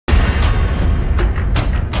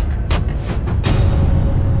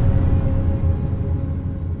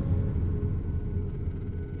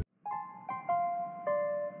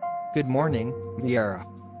Good morning, Miara.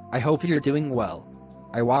 I hope you're doing well.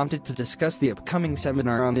 I wanted to discuss the upcoming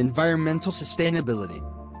seminar on environmental sustainability.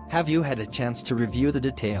 Have you had a chance to review the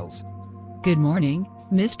details? Good morning,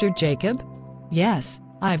 Mr. Jacob. Yes,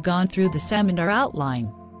 I've gone through the seminar outline.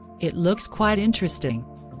 It looks quite interesting.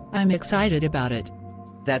 I'm excited about it.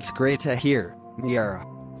 That's great to hear, Miara.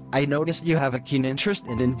 I noticed you have a keen interest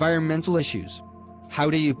in environmental issues. How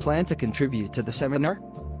do you plan to contribute to the seminar?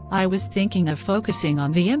 I was thinking of focusing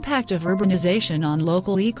on the impact of urbanization on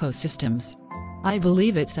local ecosystems. I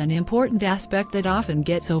believe it's an important aspect that often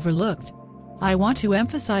gets overlooked. I want to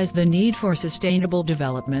emphasize the need for sustainable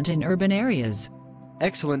development in urban areas.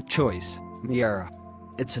 Excellent choice, Miara.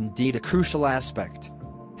 It's indeed a crucial aspect.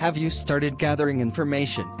 Have you started gathering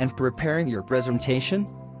information and preparing your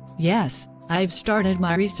presentation? Yes, I've started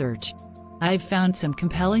my research. I've found some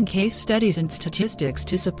compelling case studies and statistics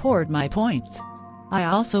to support my points. I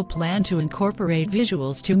also plan to incorporate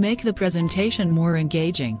visuals to make the presentation more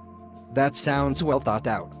engaging. That sounds well thought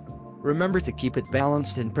out. Remember to keep it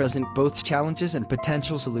balanced and present both challenges and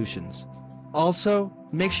potential solutions. Also,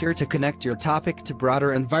 make sure to connect your topic to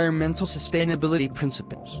broader environmental sustainability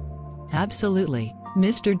principles. Absolutely,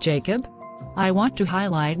 Mr. Jacob. I want to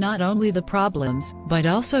highlight not only the problems, but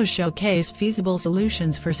also showcase feasible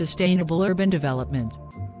solutions for sustainable urban development.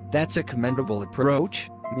 That's a commendable approach,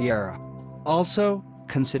 Miara. Also,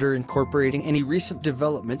 consider incorporating any recent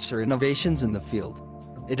developments or innovations in the field.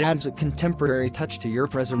 It adds a contemporary touch to your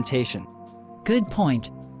presentation. Good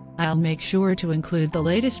point. I'll make sure to include the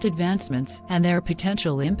latest advancements and their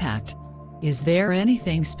potential impact. Is there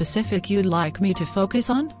anything specific you'd like me to focus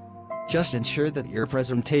on? Just ensure that your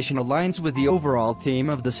presentation aligns with the overall theme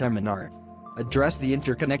of the seminar. Address the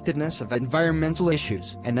interconnectedness of environmental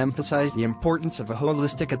issues and emphasize the importance of a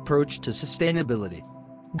holistic approach to sustainability.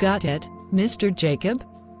 Got it, Mr. Jacob.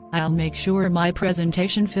 I'll make sure my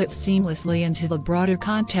presentation fits seamlessly into the broader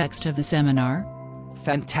context of the seminar.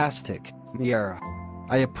 Fantastic, Miara.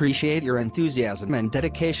 I appreciate your enthusiasm and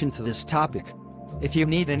dedication to this topic. If you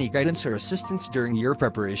need any guidance or assistance during your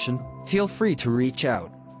preparation, feel free to reach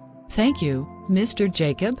out. Thank you, Mr.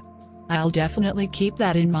 Jacob. I'll definitely keep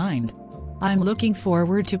that in mind. I'm looking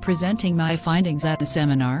forward to presenting my findings at the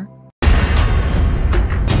seminar.